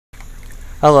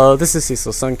Hello, this is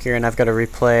Cecil Sunk here, and I've got a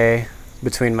replay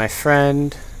between my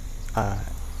friend,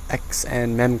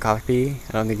 XN Memcopy.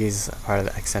 I don't think he's a part of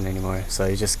the XN anymore, so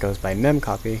he just goes by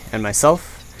Memcopy, and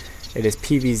myself. It is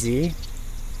PvZ,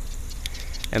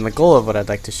 and the goal of what I'd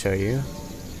like to show you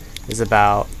is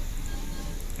about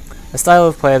a style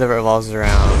of play that revolves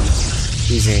around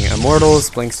using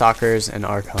Immortals, Blinkstalkers, and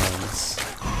Archons.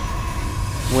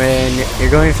 When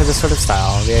you're going for this sort of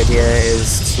style, the idea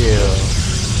is to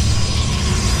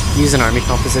use an army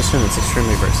composition that's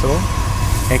extremely versatile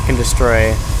and can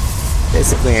destroy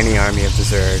basically any army of the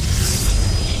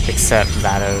Zergs except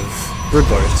that of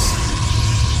Broodlords.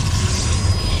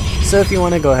 So if you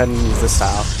want to go ahead and use this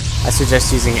style, I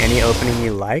suggest using any opening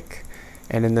you like,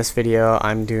 and in this video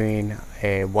I'm doing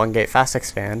a 1-gate fast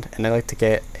expand, and I like to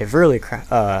get a really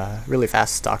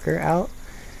fast stalker out,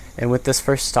 and with this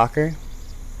first stalker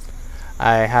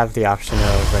I have the option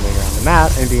of running around the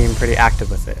map and being pretty active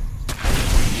with it.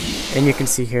 And you can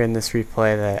see here in this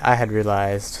replay that I had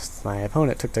realized my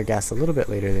opponent took their gas a little bit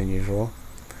later than usual.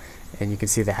 And you can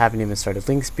see they haven't even started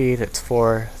link speed. It's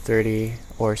 4:30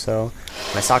 or so.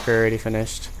 My soccer already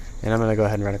finished. And I'm going to go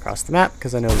ahead and run across the map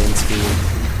because I know link speed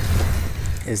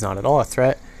is not at all a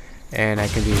threat. And I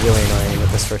can be really annoying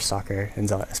with this first soccer,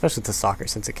 especially with the soccer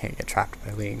since it can't get trapped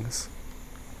by lings.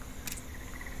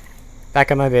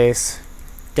 Back at my base,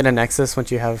 get a nexus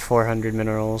once you have 400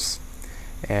 minerals.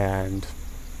 And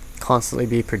constantly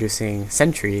be producing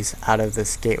sentries out of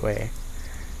this gateway.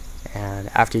 And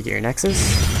after you get your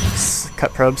nexus,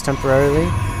 cut probes temporarily,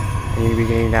 and you'll be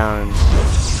getting down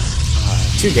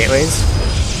 2 gateways,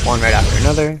 one right after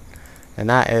another, and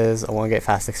that is a 1-gate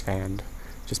fast expand.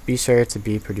 Just be sure to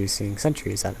be producing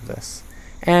sentries out of this.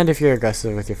 And if you're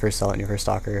aggressive with your first Zealot and your first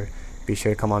Stalker, be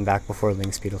sure to come on back before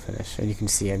link speed will finish. And you can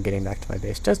see I'm getting back to my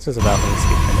base just as about link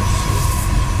speed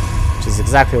finished, which is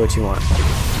exactly what you want.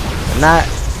 And that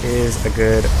is a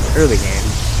good early game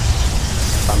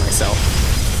by myself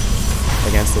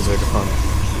against the Zerg opponent.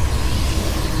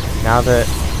 Now that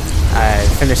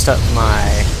I've finished up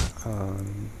my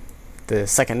the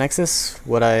second nexus,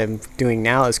 what I'm doing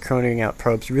now is croning out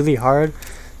probes really hard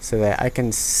so that I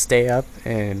can stay up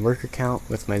and worker count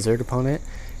with my Zerg opponent.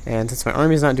 And since my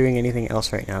army's not doing anything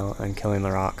else right now, I'm killing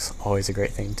the rocks, always a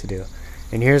great thing to do.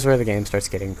 And here's where the game starts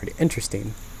getting pretty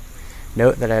interesting.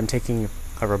 Note that I'm taking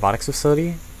a robotics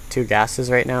facility, 2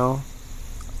 gases right now,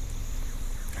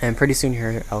 and pretty soon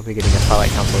here I'll be getting a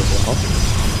Twilight Council as well.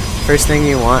 First thing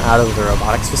you want out of the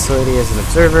robotics facility is an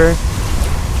observer,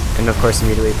 and of course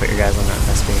immediately put your guys on that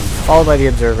best beam. Followed by the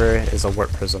observer is a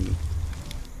warp prism.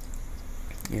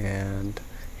 And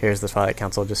here's the Twilight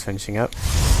Council just finishing up,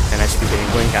 and I should be getting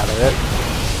blink out of it.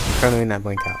 I'm chronoing that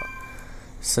blink out.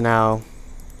 So now,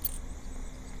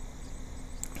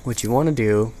 what you want to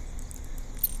do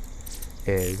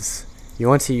is you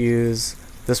want to use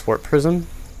this warp prism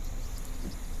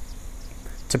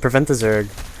to prevent the Zerg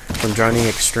from droning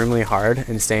extremely hard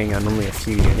and staying on only a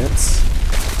few units,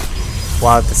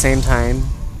 while at the same time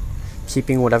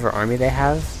keeping whatever army they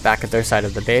have back at their side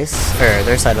of the base, or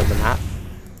their side of the map,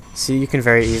 so you can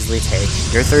very easily take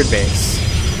your third base.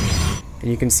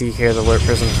 And you can see here the warp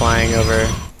prism flying over.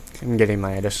 I'm getting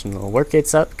my additional warp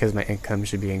gates up because my income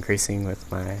should be increasing with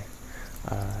my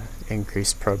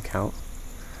increased probe count.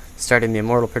 Starting the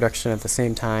Immortal production at the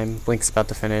same time. Blink's about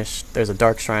to finish. There's a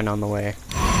Dark Shrine on the way.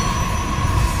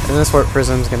 And this warp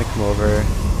prism is going to come over.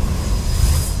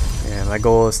 And my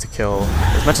goal is to kill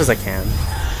as much as I can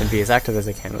and be as active as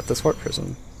I can with this warp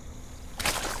prism.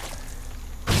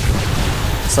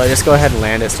 So I just go ahead and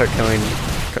land it, start killing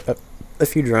a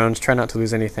few drones, try not to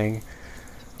lose anything.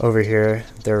 Over here,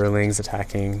 there were lings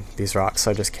attacking these rocks, so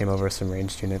I just came over with some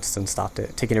ranged units and stopped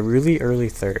it. Taking a really early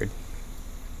third.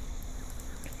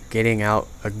 Getting out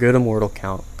a good immortal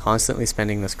count, constantly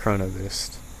spending this chrono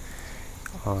boost,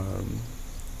 and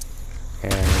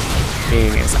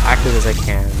being as active as I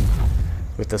can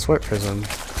with this warp prism,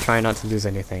 trying not to lose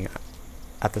anything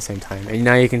at the same time. And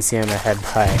now you can see I'm ahead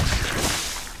by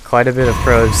quite a bit of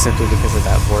probes simply because of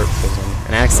that warp prism,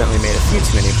 and I accidentally made a few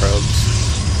too many probes.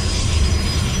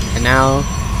 And now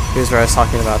here's where I was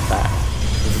talking about that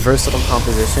versatile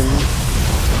composition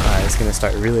is going to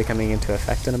start really coming into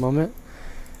effect in a moment.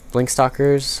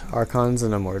 Blinkstalkers, Archons,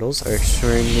 and Immortals are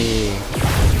extremely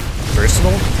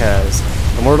versatile because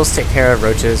Immortals take care of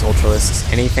roaches,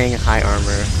 ultralisks, anything high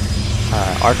armor.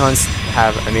 Archons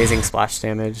have amazing splash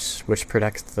damage, which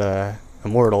protects the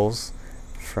Immortals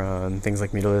from things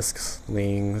like mutalisks,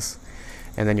 lings,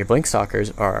 and then your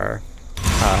Blinkstalkers are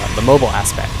the mobile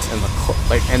aspect,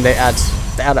 and they add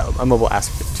a mobile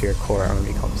aspect to your core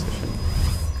army composition.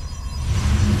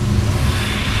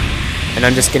 And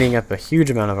I'm just getting up a huge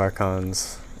amount of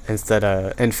Archons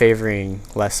and favoring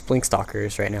less Blink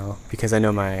Stalkers right now, because I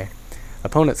know my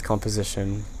opponent's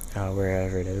composition,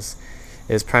 wherever it is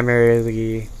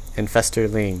primarily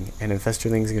Infestor-Ling, and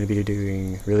Infestor-Ling is going to be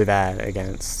doing really bad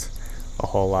against a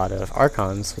whole lot of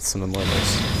Archons with some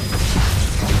Immortals.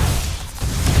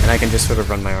 And I can just sort of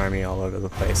run my army all over the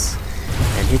place,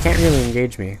 and he can't really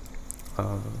engage me,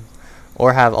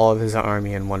 or have all of his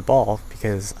army in one ball,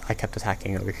 because I kept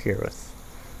attacking over here with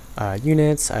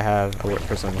units. I have a Warp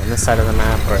Prism on this side of the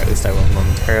map, or at least I will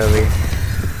momentarily.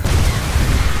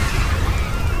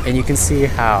 And you can see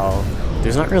how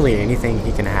there's not really anything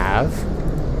he can have.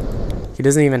 He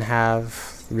doesn't even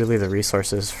have really the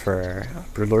resources for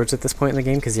Broodlords at this point in the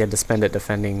game, because he had to spend it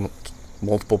defending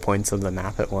multiple points of the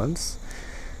map at once.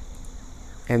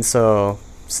 And so,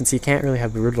 since he can't really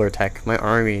have Broodlord tech, my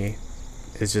army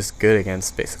is just good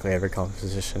against basically every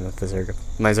composition that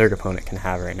my Zerg opponent can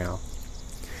have right now.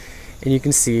 And you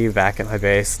can see back at my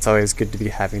base, it's always good to be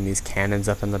having these cannons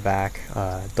up in the back,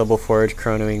 double forge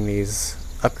chronoing these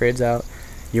upgrades out.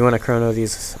 You want to chrono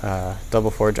these double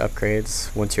forge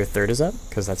upgrades once your third is up,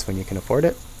 because that's when you can afford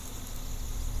it.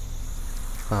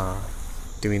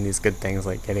 Doing these good things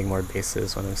like getting more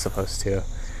bases when I'm supposed to.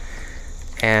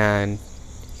 And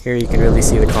here you can really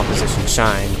see the composition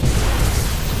shine,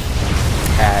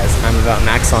 as I'm about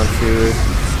max on food,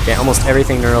 get almost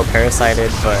everything neural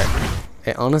parasited, but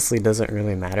it honestly doesn't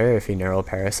really matter if he neural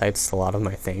parasites a lot of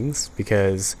my things,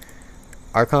 because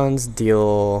Archons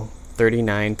deal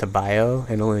 39 to bio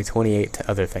and only 28 to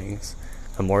other things.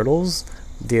 Immortals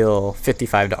deal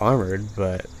 55 to armored,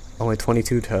 but only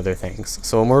 22 to other things.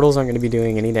 So Immortals aren't going to be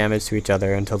doing any damage to each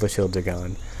other until the shields are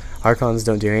gone. Archons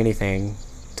don't do anything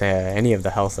to any of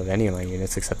the health of any of my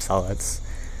units except Zealots.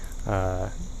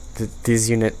 These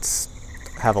units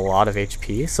have a lot of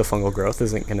HP, so fungal growth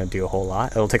isn't going to do a whole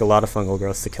lot. It'll take a lot of fungal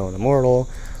growth to kill an Immortal,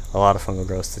 a lot of fungal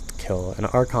growth to kill an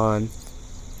Archon.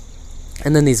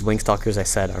 And then these Blink Stalkers, I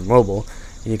said, are mobile.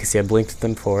 And you can see I blinked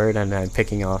them forward, and I'm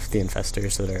picking off the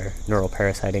Infestors that are neural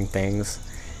parasiting things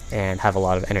and have a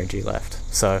lot of energy left.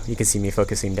 So you can see me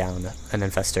focusing down an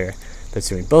Infestor that's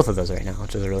doing both of those right now,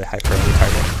 which is a really high priority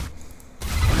target.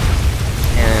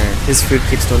 And his food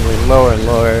keeps dwindling lower and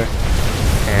lower,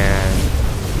 and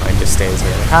mine just stays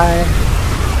really high,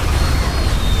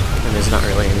 and there's not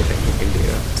really anything he can do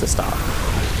to stop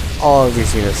all of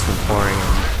these units from pouring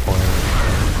and pouring.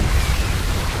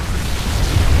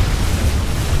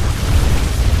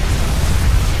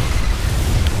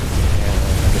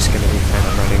 And I'm just going to be kind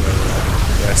of running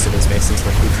over the rest of his base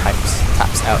until he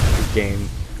taps out the game.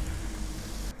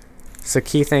 So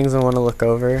key things I want to look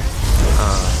over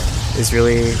is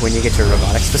really when you get your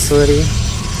robotics facility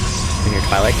and your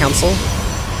Twilight Council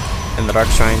and the Dark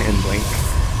Shrine and Blink,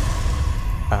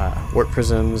 Warp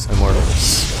Prisms,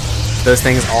 Immortals. Those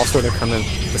things all sort of come at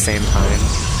the same time,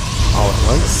 all at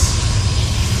once,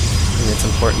 and it's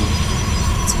important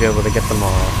to be able to get them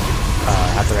all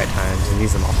at the right times and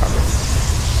use them all properly.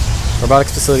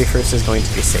 Robotics facility first is going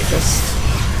to be safest.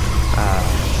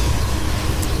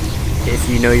 If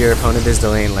you know your opponent is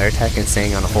delaying Lair Tech and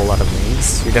staying on a whole lot of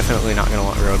lanes, you're definitely not going to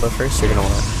want Robo first, you're going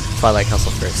to want Twilight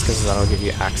Council first, because that'll give you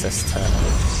access to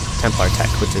Templar Tech,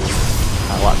 which is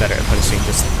a lot better at punishing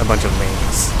just a bunch of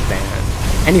lanes than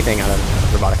anything out of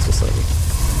the Robotics facility.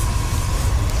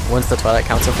 Once the Twilight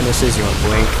Council finishes, you want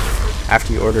Blink.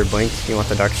 After you order Blink, you want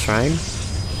the Dark Shrine.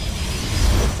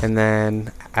 And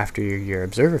then after your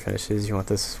Observer finishes, you want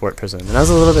this Warp Prism. And I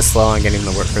was a little bit slow on getting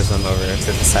the Warp Prism over to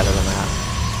the side of the map.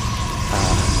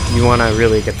 You want to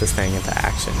really get this thing into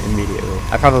action immediately.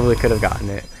 I probably could have gotten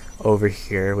it over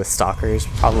here with Stalkers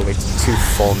probably 2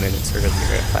 full minutes earlier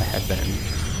if I had been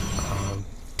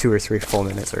 2 or 3 full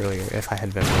minutes earlier if I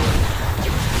had been really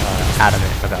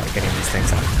adamant about getting these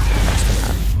things out across the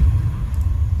map.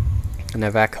 And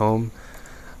then back home,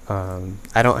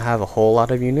 I don't have a whole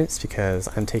lot of units because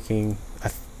I'm taking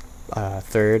a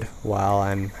third while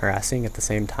I'm harassing at the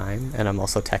same time, and I'm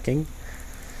also teching.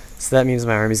 So that means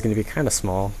my army is going to be kind of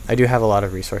small. I do have a lot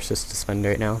of resources to spend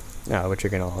right now, which are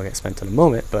going to all get spent in a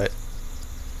moment, but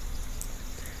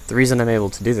the reason I'm able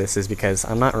to do this is because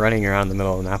I'm not running around the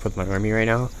middle of the map with my army right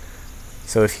now.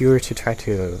 So if he were to try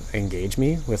to engage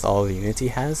me with all the units he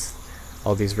has,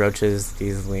 all these roaches,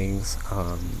 these lings,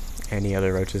 any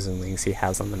other roaches and lings he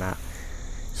has on the map,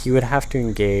 he would have to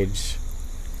engage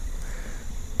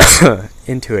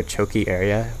into a choky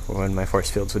area when my force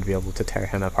fields would be able to tear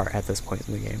him apart at this point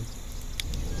in the game.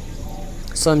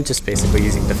 So I'm just basically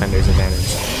using Defender's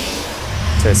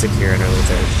Advantage to secure an early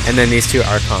third. And then these 2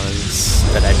 Archons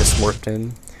that I just warped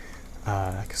in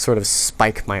sort of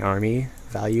spike my army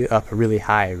value up really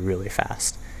high really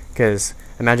fast. Because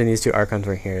imagine these two Archons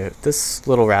were here. This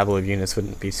little rabble of units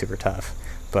wouldn't be super tough,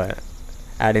 but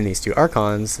add in these two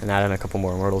Archons and add in a couple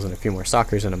more Immortals and a few more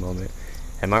Stalkers in a moment,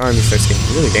 and my army starts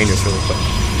getting really dangerous really quick.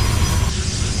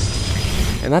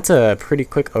 And that's a pretty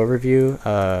quick overview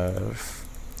of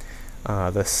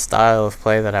the style of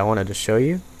play that I wanted to show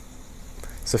you.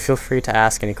 So feel free to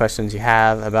ask any questions you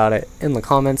have about it in the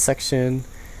comments section,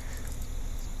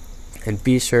 and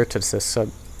be sure to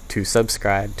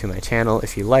subscribe to my channel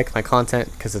if you like my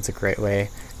content, because it's a great way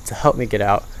to help me get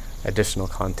out additional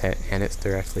content and it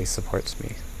directly supports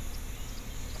me.